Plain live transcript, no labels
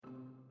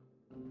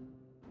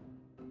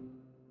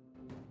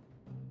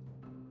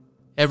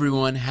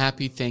Everyone,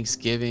 happy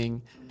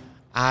Thanksgiving.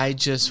 I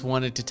just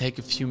wanted to take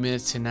a few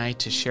minutes tonight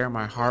to share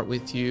my heart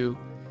with you,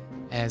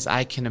 as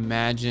I can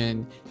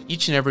imagine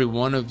each and every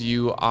one of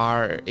you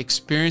are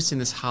experiencing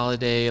this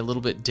holiday a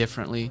little bit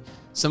differently.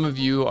 Some of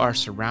you are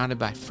surrounded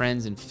by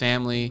friends and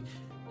family,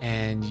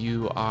 and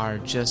you are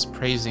just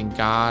praising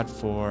God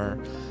for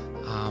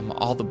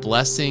all the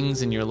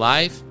blessings in your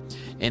life.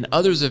 And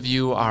others of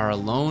you are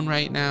alone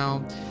right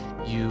now.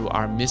 You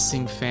are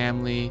missing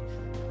family.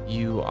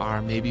 You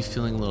are maybe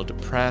feeling a little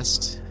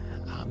depressed.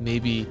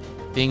 Maybe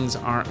things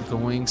aren't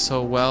going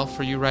so well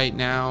for you right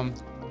now.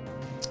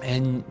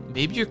 And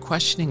maybe you're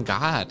questioning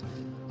God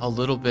a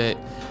little bit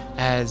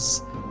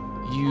as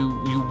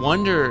you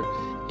wonder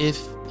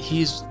if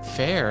He's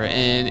fair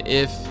and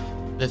if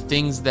the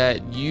things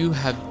that you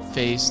have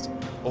faced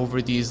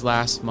over these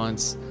last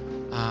months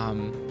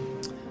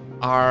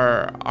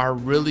are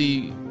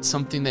really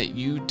something that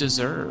you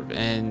deserve,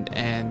 and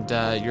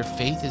your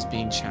faith is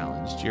being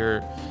challenged.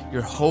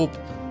 Your hope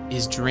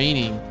is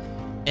draining,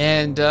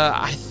 and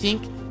I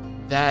think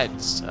that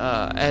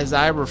as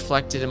I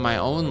reflected in my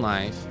own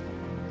life,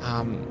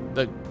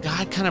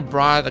 God kind of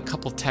brought a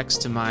couple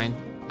texts to mind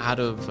out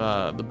of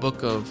the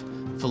book of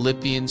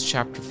Philippians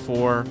chapter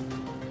 4,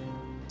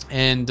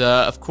 and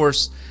of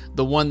course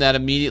the one that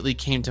immediately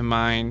came to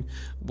mind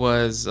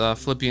was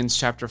Philippians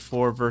chapter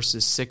 4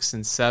 verses 6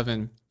 and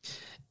 7.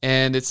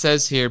 And it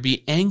says here,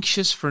 "Be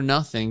anxious for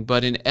nothing,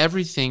 but in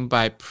everything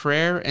by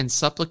prayer and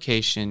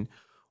supplication,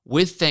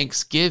 with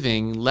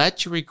thanksgiving,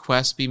 let your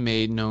requests be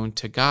made known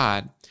to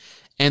God.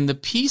 And the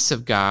peace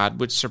of God,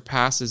 which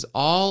surpasses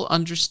all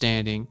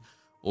understanding,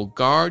 will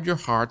guard your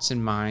hearts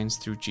and minds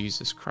through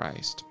Jesus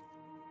Christ."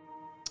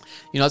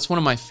 You know, that's one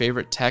of my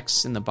favorite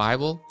texts in the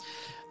Bible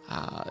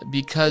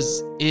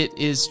because it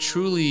is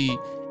truly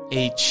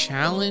a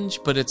challenge,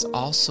 but it's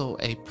also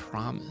a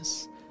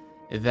promise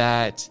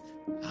that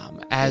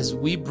as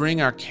we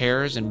bring our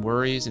cares and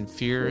worries and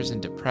fears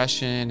and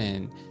depression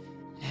and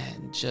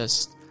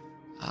just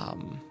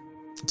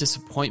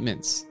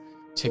disappointments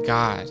to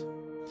God,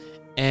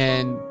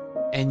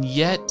 and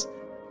yet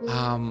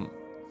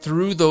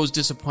through those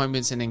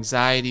disappointments and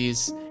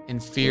anxieties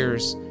and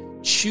fears,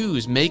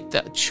 make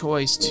that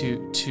choice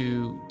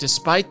to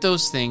despite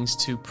those things,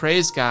 to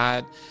praise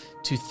God,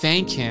 to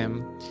thank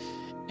Him,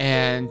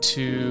 and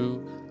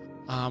to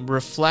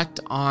reflect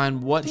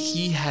on what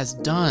He has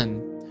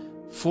done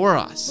for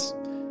us.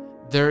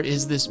 There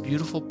is this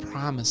beautiful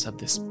promise of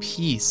this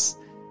peace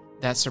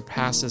that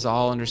surpasses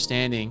all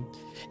understanding.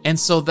 And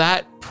so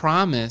that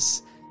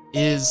promise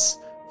is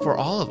for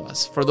all of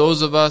us, for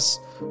those of us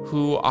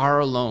who are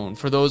alone,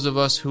 for those of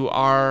us who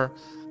are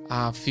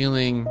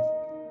feeling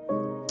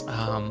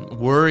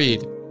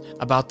worried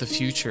about the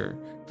future,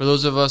 for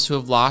those of us who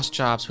have lost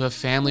jobs, who have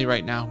family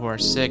right now, who are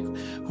sick,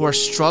 who are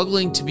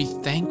struggling to be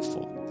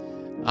thankful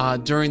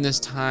during this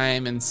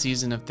time and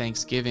season of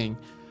Thanksgiving.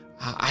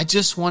 I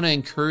just want to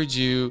encourage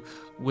you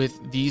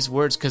with these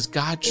words, because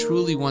God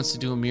truly wants to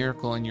do a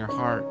miracle in your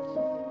heart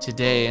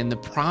today. And the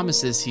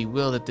promise is He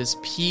will, that this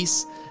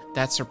peace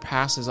that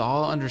surpasses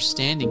all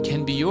understanding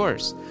can be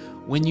yours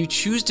when you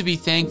choose to be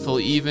thankful,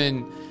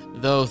 even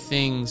though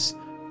things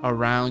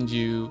around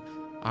you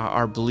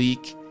are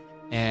bleak,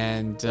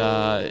 and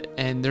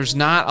there's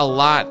not a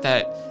lot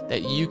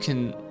that you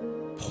can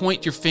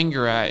point your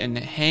finger at and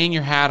hang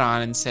your hat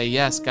on and say,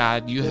 yes,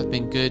 God, you have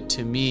been good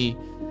to me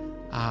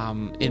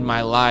in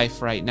my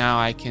life right now.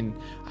 I can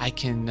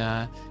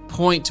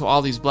point to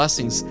all these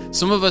blessings.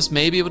 Some of us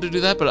may be able to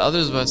do that, but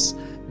others of us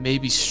may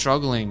be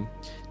struggling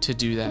to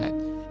do that.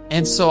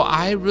 And so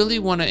I really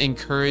want to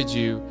encourage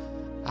you,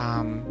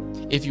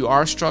 if you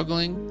are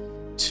struggling,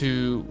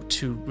 to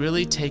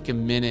really take a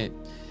minute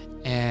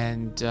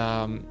and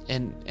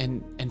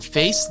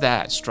face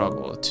that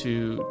struggle,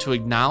 to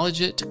acknowledge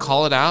it, to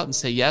call it out and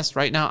say, yes,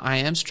 right now I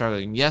am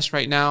struggling. Yes,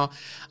 right now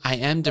I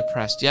am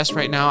depressed. Yes,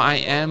 right now I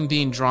am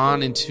being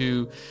drawn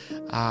into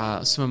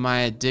some of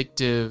my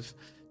addictive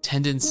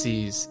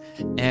tendencies,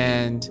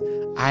 and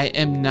I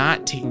am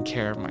not taking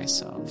care of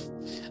myself.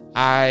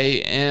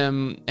 I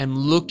am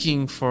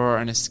looking for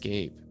an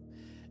escape.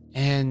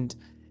 And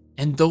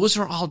those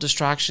are all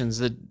distractions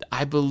that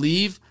I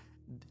believe,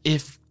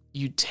 if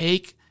you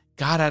take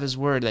God at His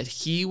word, that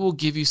He will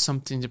give you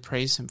something to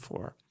praise Him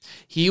for.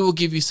 He will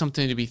give you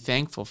something to be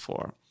thankful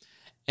for.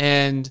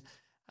 And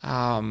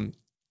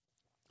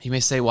you may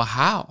say, well,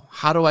 how?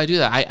 How do I do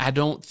that? I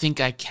don't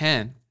think I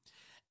can.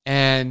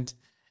 And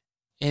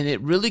it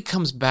really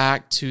comes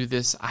back to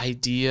this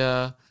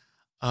idea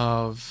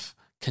of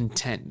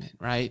contentment,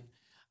 right?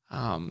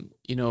 When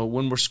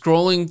we're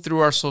scrolling through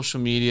our social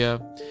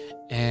media,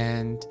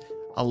 and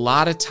a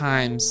lot of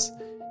times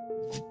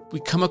we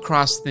come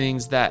across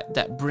things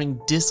that bring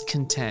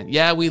discontent.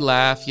 Yeah, we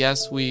laugh.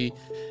 Yes, we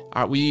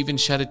even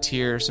shed a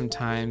tear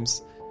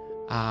sometimes.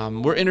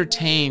 We're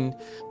entertained,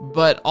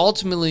 but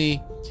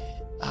ultimately,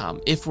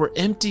 if we're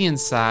empty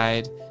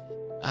inside,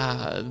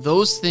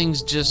 those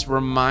things just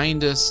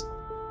remind us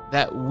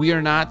that we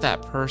are not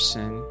that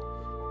person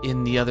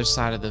in the other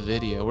side of the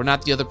video. We're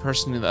not the other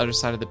person in the other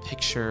side of the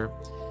picture.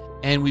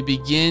 and we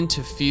begin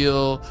to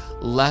feel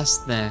less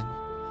than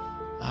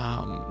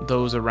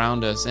those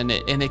around us, and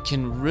it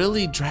can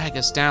really drag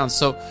us down.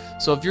 So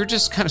if you're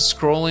just kind of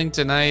scrolling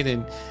tonight,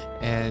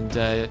 and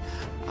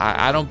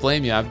I don't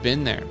blame you. I've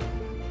been there.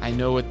 I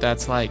know what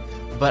that's like.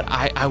 But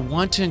I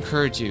want to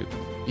encourage you,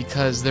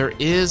 because there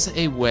is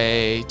a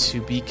way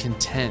to be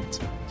content,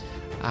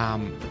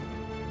 and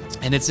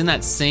it's in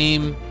that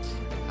same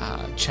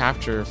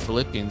chapter of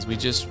Philippians. We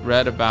just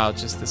read about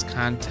just this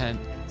content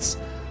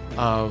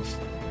of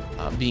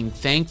being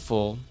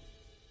thankful,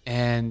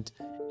 and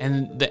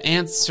the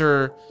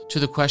answer to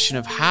the question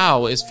of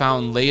how is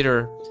found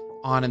later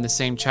on in the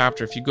same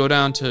chapter. If you go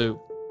down to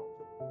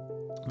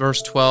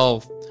verse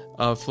 12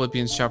 of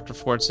Philippians chapter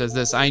 4, it says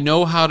this: I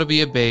know how to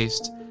be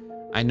abased,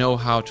 I know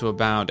how to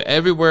abound.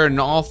 Everywhere in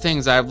all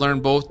things I have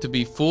learned both to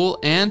be full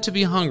and to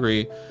be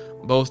hungry,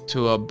 both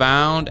to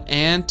abound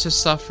and to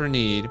suffer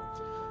need.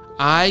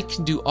 I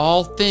can do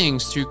all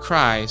things through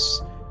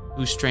Christ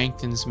who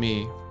strengthens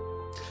me.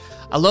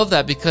 I love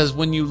that, because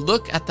when you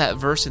look at that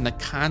verse in the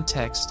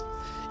context,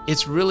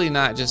 it's really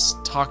not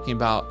just talking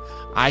about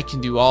I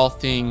can do all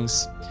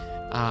things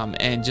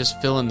and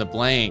just fill in the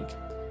blank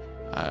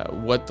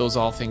what those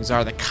all things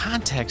are. The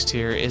context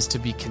here is to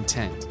be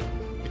content.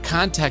 The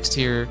context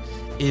here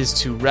is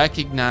to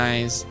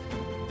recognize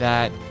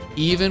that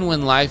even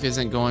when life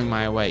isn't going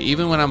my way,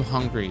 even when I'm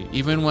hungry,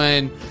 even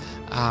when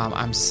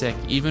I'm sick,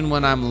 even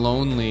when I'm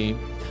lonely,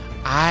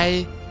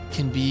 I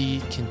can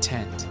be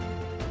content.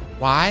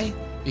 Why?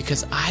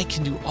 Because I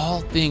can do all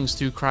things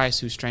through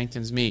Christ who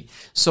strengthens me.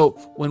 So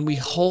when we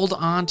hold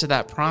on to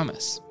that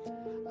promise,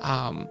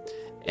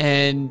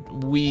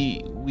 and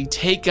we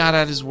take God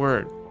at His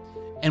word,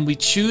 and we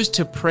choose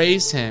to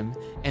praise Him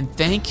and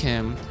thank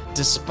Him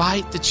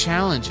despite the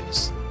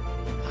challenges,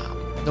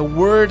 the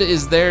word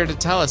is there to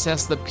tell us,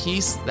 yes, the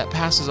peace that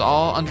passes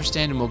all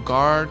understanding will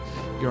guard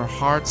your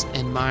hearts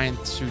and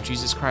minds through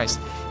Jesus Christ.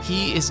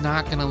 He is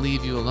not going to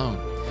leave you alone.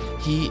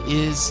 He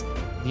is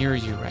near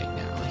you right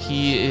now.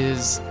 He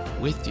is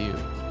with you.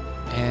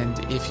 And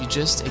if you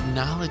just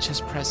acknowledge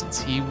His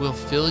presence, He will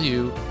fill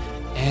you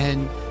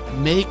and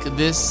make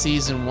this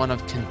season one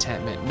of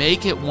contentment.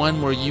 Make it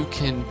one where you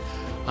can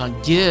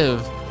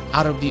give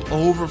out of the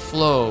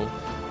overflow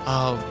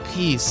of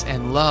peace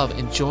and love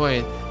and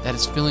joy that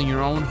is filling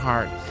your own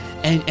heart.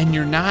 And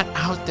you're not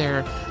out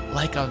there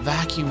like a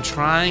vacuum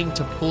trying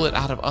to pull it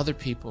out of other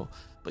people,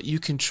 but you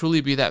can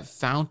truly be that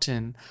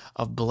fountain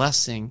of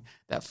blessing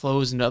that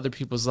flows into other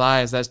people's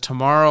lives. That's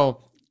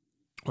tomorrow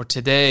or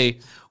today,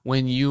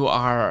 when you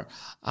are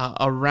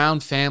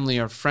around family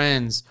or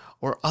friends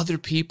or other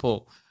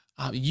people,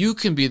 you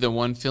can be the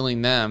one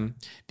filling them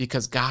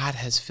because God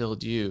has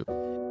filled you.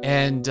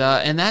 And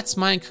that's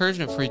my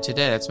encouragement for you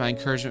today. That's my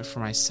encouragement for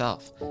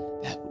myself,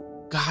 that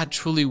God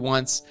truly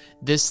wants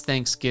this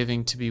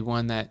Thanksgiving to be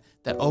one that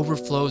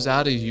overflows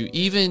out of you,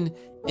 even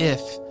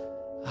if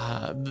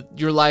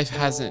your life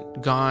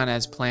hasn't gone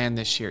as planned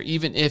this year,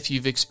 even if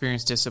you've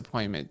experienced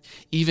disappointment,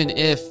 even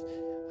if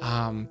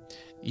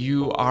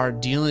you are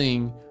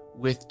dealing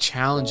with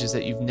challenges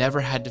that you've never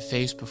had to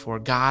face before.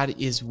 God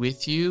is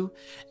with you,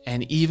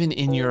 and even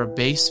in your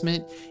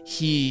abasement,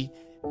 He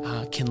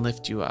can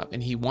lift you up,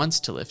 and He wants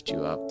to lift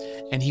you up,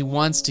 and He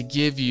wants to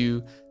give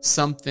you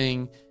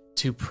something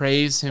to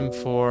praise Him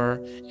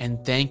for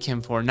and thank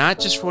Him for, not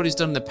just for what He's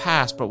done in the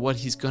past, but what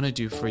He's going to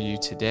do for you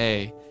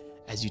today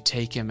as you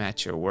take Him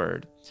at your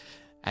word,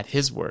 at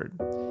His word.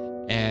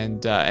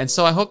 And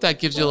so I hope that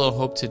gives you a little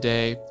hope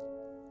today.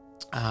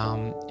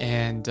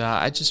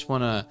 I just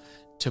want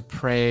to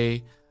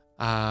pray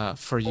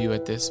for you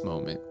at this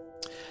moment.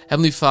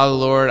 Heavenly Father,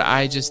 Lord,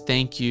 I just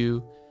thank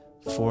You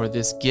for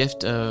this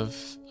gift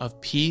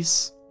of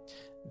peace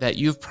that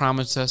You've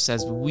promised us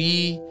as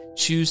we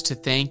choose to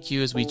thank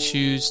You, as we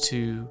choose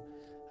to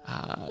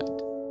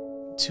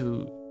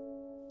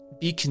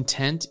be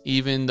content,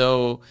 even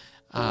though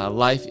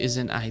life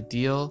isn't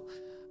ideal,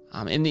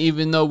 and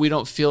even though we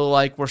don't feel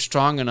like we're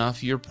strong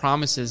enough. Your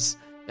promise is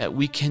that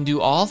we can do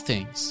all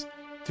things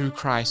through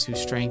Christ who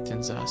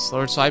strengthens us,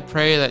 Lord. So I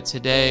pray that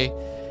today,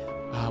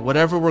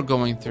 whatever we're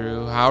going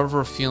through, however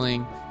we're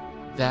feeling,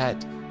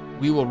 that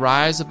we will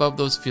rise above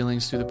those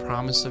feelings through the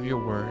promise of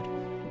Your word,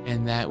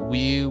 and that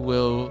we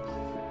will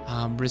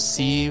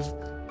receive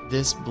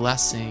this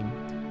blessing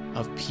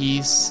of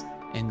peace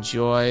and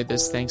joy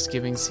this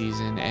Thanksgiving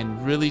season,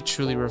 and really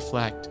truly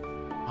reflect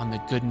on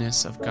the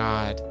goodness of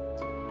God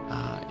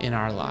in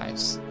our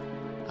lives.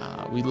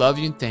 We love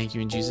You and thank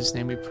You. In Jesus'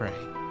 name we pray.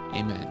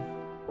 Amen.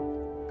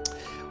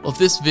 Well, if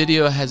this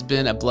video has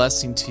been a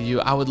blessing to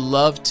you, I would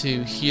love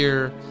to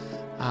hear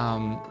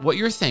what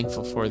you're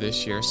thankful for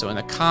this year. So in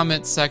the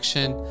comments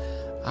section,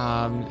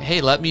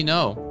 hey, let me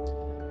know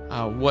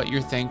what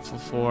you're thankful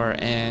for,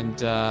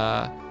 and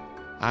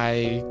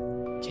I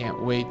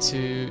can't wait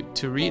to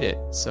read it.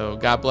 So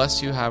God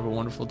bless you. Have a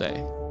wonderful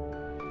day.